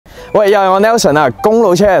喂，又係我 Nelson 啊！公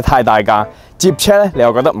路車太大架，摺車咧你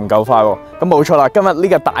又覺得唔夠快喎。咁冇錯啦，今日呢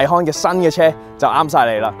個Dahon嘅新嘅車就啱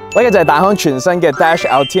晒你啦。呢個就係Dahon全新嘅 Dash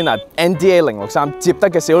Altena NDA 063摺得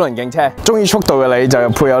嘅小輪徑車。中意速度嘅你就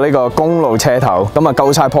配有呢個公路車頭，咁啊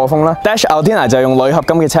夠晒破風啦。Dash Altena 就用鋁合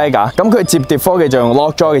金嘅車架，咁佢摺疊科技就用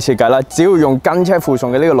lockjaw 嘅設計啦。只要用跟車附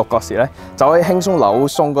送嘅呢個六角匙咧，就可以輕鬆扭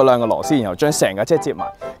鬆嗰兩個螺絲，然後將成架車摺埋，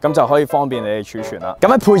咁就可以方便你哋儲存啦。咁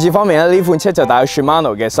喺配置方面咧，呢款車就帶有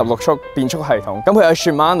Shimano 嘅16速變速系統，咁佢有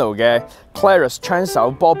Shimano 嘅 Claris 槍手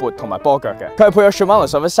波撥同埋波腳嘅，佢係配有 Shimano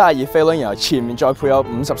 1132飛輪，然後前面再配有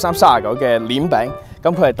5339嘅鏈柄，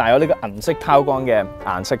咁佢係帶有呢個銀色拋光嘅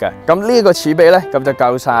顏色嘅。咁呢一個齒比咧，咁就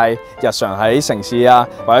夠晒日常喺城市啊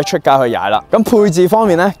或者出街去踩啦。咁配置方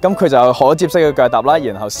面咧，咁佢就有可摺式嘅腳踏啦，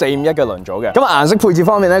然後451嘅輪組嘅。咁顏色配置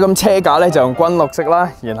方面咧，咁車架咧就用軍綠色啦，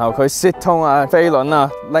然後佢 seat tone 啊、飛輪啊、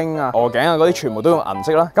鈴啊、鵝頸啊嗰啲全部都用銀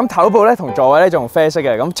色啦。咁頭部咧同座位咧就用啡色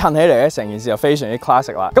嘅，咁襯起嚟咧成件事就非常之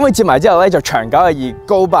classic 啦。咁佢摺埋之後咧就長92，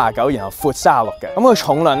高89，然後闊36嘅。咁佢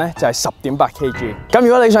重量咧就係10.8 kg。咁如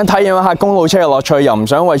果你想體驗一下公路車嘅樂趣，又唔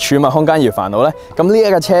想為儲物空間而煩惱咧，咁呢一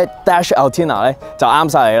架車 Dash Altena 咧就啱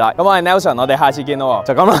晒你啦。咁我係 Nelson，我哋下次見咯，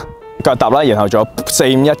就咁啦，腳踏啦，然後仲有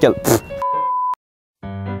451嘅。